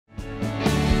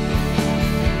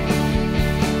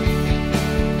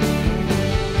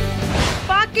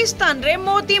पाकिस्तान रे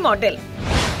मोदी मॉडल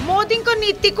मोदी को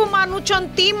नीति को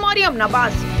मानुचंती मरियम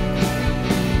नवाज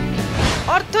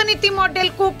अर्थनीति मॉडल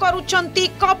को करूचंती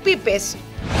कॉपी पेस्ट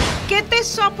केते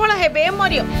सफल हेबे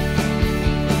मरियम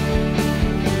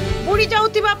बुड़ी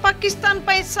जाउतिबा पाकिस्तान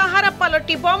पे सहारा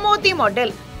पलटिबो मोदी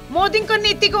मॉडल मोदी को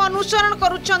नीति को अनुसरण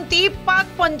करूचंती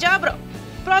पाक पंजाब रो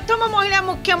प्रथम महिला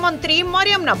मुख्यमंत्री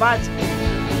मरियम नवाज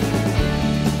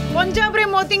पंजाब रे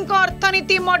मोदी को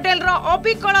अर्थनीति मॉडल रो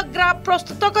अविकल ग्राफ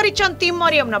प्रस्तुत करिसंती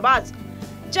मरियम नवाज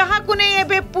जहां को ने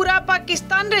एबे पूरा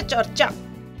पाकिस्तान रे चर्चा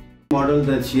model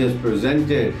that she has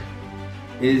presented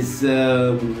is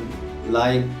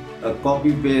like a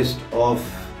copy paste of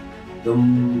the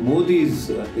Modi's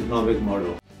economic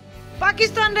model.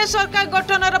 Pakistan रे सरकार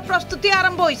गठन रो प्रस्तुति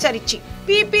आरंभ होई सारिछि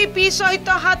पीपीपी सहित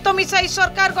हाथ मिसाई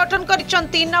सरकार गठन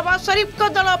करिसंती नवाज शरीफ को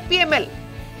दल पीएमएल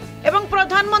एवं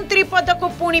प्रधानमंत्री पद को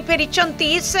पुणी फेरिचंती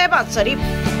शहबाज शरीफ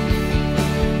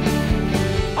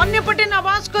अन्यपटे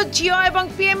नवाज को झियो एवं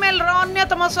पीएमएल रो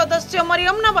अन्यतम सदस्य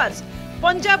मरियम नवाज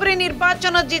पंजाब रे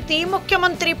निर्वाचन जीति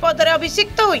मुख्यमंत्री पद रे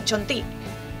अभिषिक्त होइछंती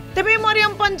तेबे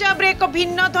मरियम पंजाब रे एक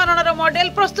भिन्न धरणर मॉडल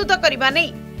प्रस्तुत करिबा नै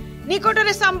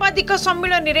निकटरे सांबादिक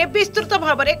सम्मेलन रे विस्तृत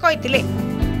भाव रे कहिथिले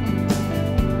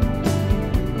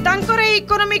तांकर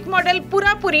इकोनॉमिक मॉडल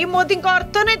पूरा पूरी मोदी को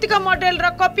अर्थनैतिक मॉडल रो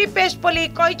कॉपी पेस्ट बोली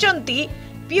कहिसंती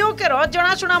पीओके रो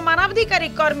जणाशुना मानवाधिकारी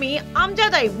कर्मी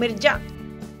अमजद आइब Mirza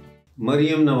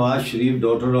Mariam Nawaz Sharif,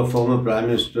 daughter of former Prime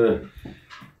Minister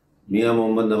Mia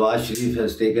Mohammad Nawaz Sharif,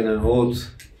 has taken an oath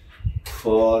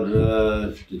for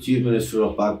the Chief Minister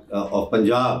of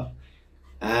Punjab,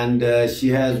 and she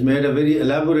has made a very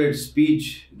elaborate speech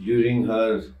during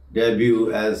her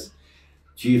debut as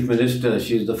Chief Minister.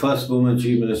 She is the first woman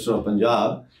Chief Minister of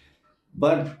Punjab,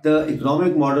 but the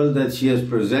economic model that she has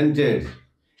presented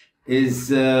is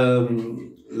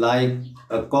like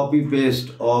a copy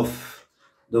paste of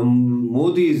the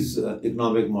Modi's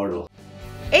economic model.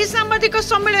 ए सांबादिक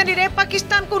सम्मेलन रे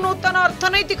पाकिस्तान को नूतन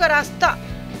अर्थनैतिक रास्ता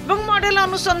एवं model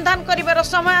अनुसंधान करिवार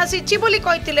समय आसीछि बोली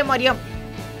कहिथिले मरियम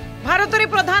भारत रे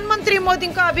प्रधानमंत्री मोदी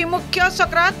का अभिमुख्य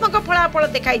सकारात्मक फलाफल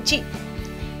देखाइछि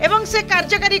एवं से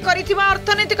कार्यकारी करिथिबा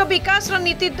अर्थनैतिक विकास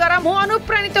नीति द्वारा मु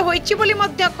अनुप्राणित होइछि बोली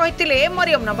मध्य कहिथिले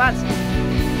मरियम नवाज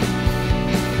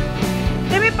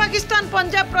तेबे पाकिस्तान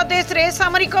पंजाब प्रदेश रे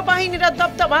सामरिक बाहिनीर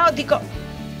दबदबा अधिक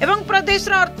एवं प्रदेश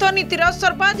अर्थनीतिर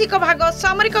सर्वाधिक भाग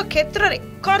सामरिक क्षेत्र रे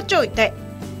खर्च होता है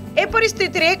ए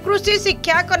परिस्थिति रे कृषि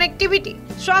शिक्षा कनेक्टिविटी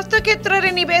स्वास्थ्य क्षेत्र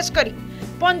रे निवेश करी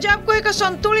पंजाब को एक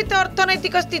संतुलित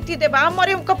अर्थनैतिक स्थिति देबा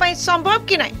मरियम को पई संभव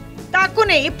कि नै ताकू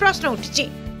नै प्रश्न उठिछि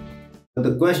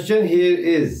The question here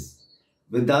is,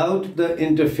 without the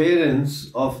interference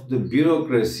of the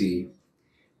bureaucracy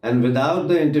and without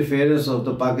the interference of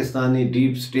the Pakistani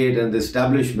deep state and the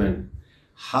establishment,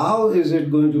 how is it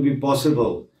going to be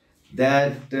possible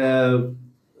that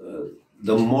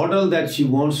the model that she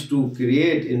wants to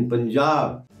create in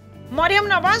Punjab? Maryam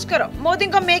Nawaz करो मोदी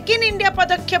को make in India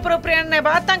पदक्षेप प्रेरणा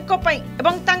नेबा तांको पई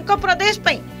एवं तांको प्रदेश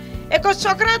पई एक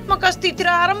सकारात्मक स्थितिर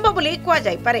आरंभ बोली कुआ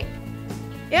जाय पारे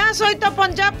या सहित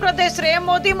पंजाब प्रदेश रे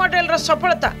मोदी मॉडल रो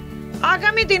सफलता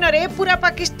आगामी दिन रे पूरा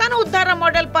पाकिस्तान उद्धार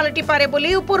मॉडल पलटि पारे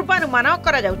बोली पूर्वानुमान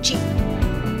करा जाउछि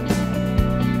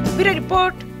ब्यूरो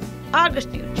रिपोर्ट आर्गस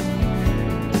न्यूज।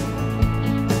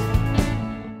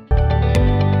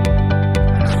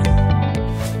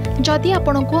 जदि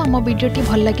आपंक आम भिडी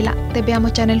भल लगा तेब आम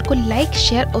चैनल को लाइक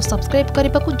शेयर और सब्सक्राइब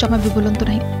करने को जमा भी भूलु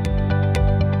नहीं।